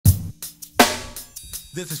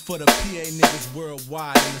This is for the PA niggas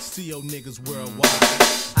worldwide and the CO niggas worldwide.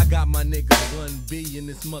 I got my nigga Bun-B and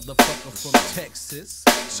this motherfucker from Texas,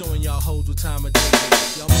 showing y'all hoes what time of day it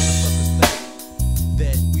is. Y'all motherfuckers think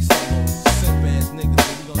that we some old simp ass niggas,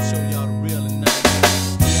 but we gon' show y'all the real and not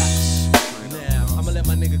now. I'ma let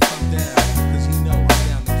my nigga come down, cause he know I'm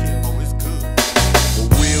down to kill. Oh, it's good.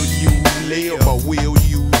 Well, will you live or will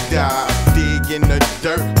you die? Dig in the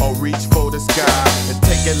dirt or reach for the sky and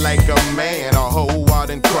take it like a man or hold out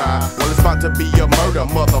and cry. Well, it's about to be a murder,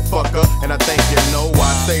 motherfucker, and I think you know why.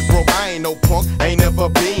 Say, bro, I ain't no punk, ain't never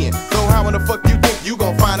been. So how in the fuck you think you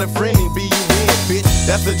gon' find a friend and be you in, bitch?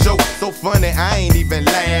 That's a joke, so funny I ain't even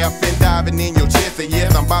laughing. Diving in your chest, and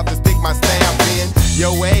yes, I'm about to stick my stamp in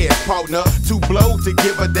your ass, partner. 2 blows to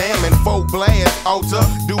give a damn and 4 blast altar.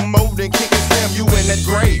 Do more than kick and slam you in that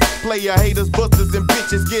grave. Player haters, busters, and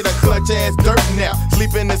bitches get a clutch ass dirt now.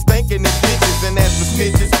 Sleeping and stinking in ditches, and as for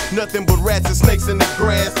snitches, nothing but rats and snakes in the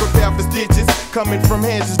grass. Prepare for stitches coming from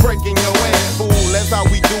hands just breaking your ass, fool. That's how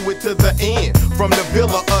we do it to the end. From the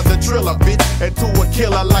villa of the triller, bitch, and to a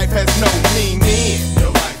killer. Life has no meaning.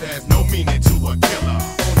 Your life has no meaning to a killer.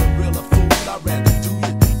 On the real a fool, I'd rather do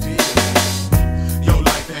you than deal. Your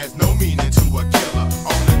life has no meaning to a killer.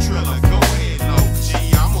 On the triller, go ahead, low G,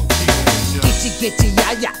 I'ma kill you.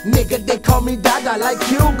 Getcha, yeah, nigga, they call me Dada like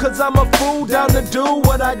you, cause I'm a fool down to do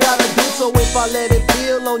what I gotta do. So if I let it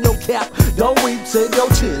peel on your cap, don't weep, save your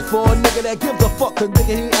tears for a nigga that gives a fuck, cause nigga,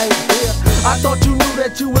 he ain't here. I thought you knew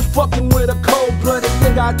that you was fucking with a cold-blooded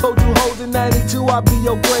nigga. I told you hoes in 92 I'd be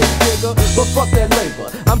your grave digger, but fuck that labor,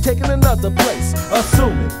 I'm taking another place,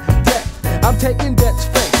 assuming death, I'm taking death's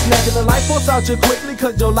face. Snatching the life force out you quickly,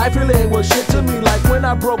 cause your life really ain't worth shit to me. Like when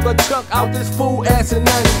I broke a chunk out this fool ass in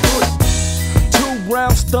 93. 2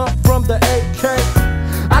 round stump from the AK.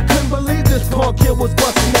 I couldn't believe this punk kid was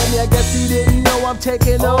busting at me. I guess he didn't know I'm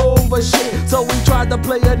taking over shit. So we tried to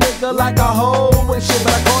play a nigga like a hoe and shit,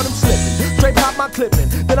 but I caught him slipping. Straight pop my clipping.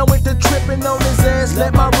 Then I went to tripping on his ass.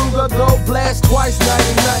 Let my Ruger go blast twice, night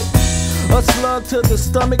and night. A slug to the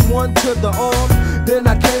stomach, 1 to the arm. Then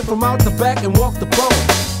I came from out the back and walked the bone.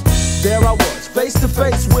 There I was, face to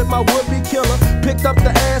face with my would-be killer. Picked up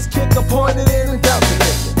the ass kicker, pointed in and dumped the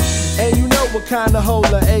nigga. And you know what kind of hole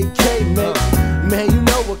a AK make. Man, you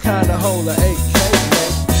know what kind of hole a AK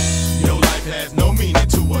make. Your life has no meaning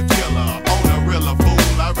to a killer. On a real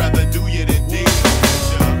fool, I'd rather do you than deal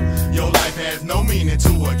with ya. Your life has no meaning to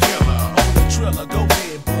a killer. On the triller, go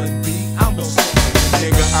ahead, Bun-B, I'm gon' say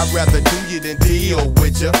nigga, I'd rather do you than deal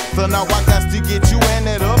with ya. So now I got to get you and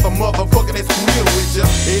that other motherfucker that's real with ya.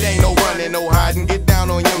 It ain't no running, no hiding. Get down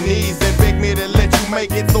on your knees and beg me to let you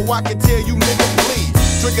make it, so I can tell you, nigga, please.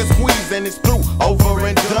 Trigger squeeze and it's through, over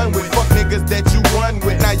and done with. Fuck niggas that you run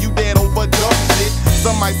with, now you dead over dumb shit.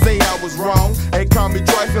 Some might say I was wrong and call me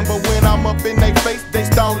trifling, but when I'm up in their face, they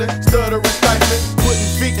stalling, stuttering, stifling,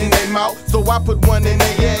 putting feet in their mouth. So I put one in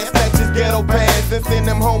their ass, snatch his ghetto pass, and send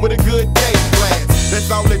them home with a good day blast.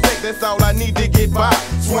 That's all it takes, that's all I need to get by.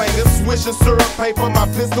 Swingers, swishers, syrup, paper, my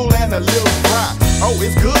pistol, and a little fry. Oh,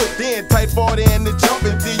 it's good then, tight 40 and the jump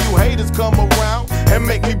until you haters come around and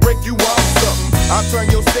make me break you off something. I'll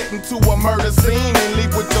turn your set into a murder scene and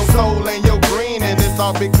leave with your soul and your green. And it's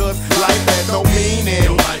all because life has no meaning.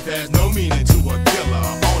 Your life has no meaning to a killer.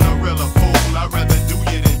 On a real fool, I'd rather do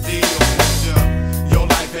you than deal with ya. Your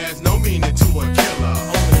life has no meaning to a killer.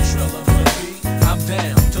 on the triller, Bun-B, I'm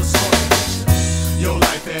down to sort with ya. Your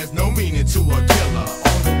life has no meaning to a killer.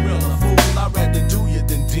 On the real a fool, I'd rather do you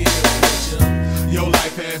than deal with ya. Your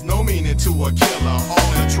life has no meaning to a killer.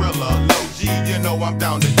 On the triller, low G, you know I'm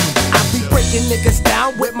down to do it. I be breaking niggas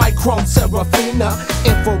down with my chrome Serafina.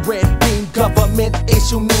 Infrared beam, government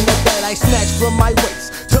issue Nina that I snatch from my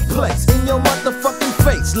waist to place in your motherfucking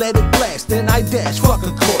face. Let it blast, then I dash, fuck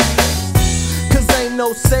a court case. Cause ain't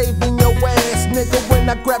no saving your ass, nigga, when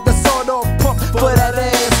I grab the sword off pump for that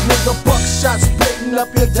ass, nigga. Buckshot splitting up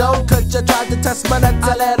your dough, cause you tried to test my nuts,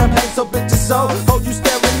 I let him hang, so bitches so. Oh, you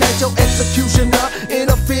staring at your executioner,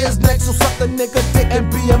 interferes next, so suck a nigga dick and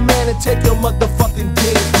be a man and take your motherfucking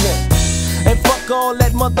business. And fuck all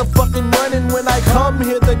that motherfucking running when I come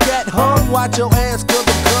here to get home. Watch your ass, cause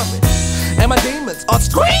I'm coming. And my demons are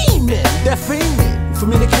screaming, they're fiending for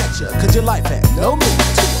me to catch ya, cause your life has no meaning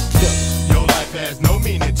to a killer. Your life has no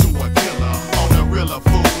meaning to a killer. On a real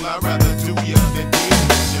fool, I'd rather do you than deal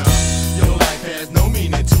with ya. Your life has no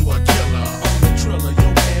meaning to a killer. On the triller, yo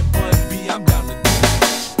man Bun-B, I'm down to do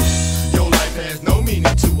it. Your life has no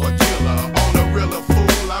meaning to a killer. On a real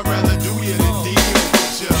fool, I'd rather do you than deal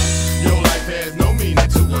with ya. Your life has no meaning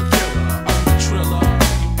to a killer. On the triller,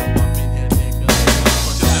 you know I'm in here, nigga.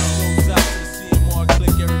 Shout goes out to the CMR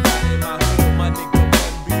click, everybody in my hood, my nigga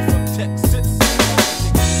Bun-B from Texas.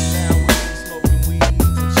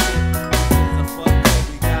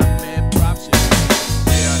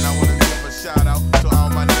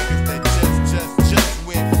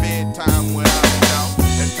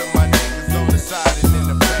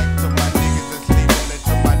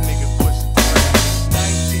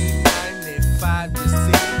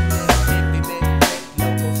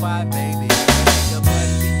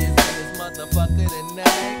 than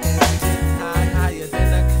that, and get high, higher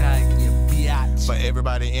than a kite, you biatch. For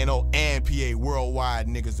everybody in NO and PA worldwide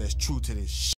niggas that's true to this shit.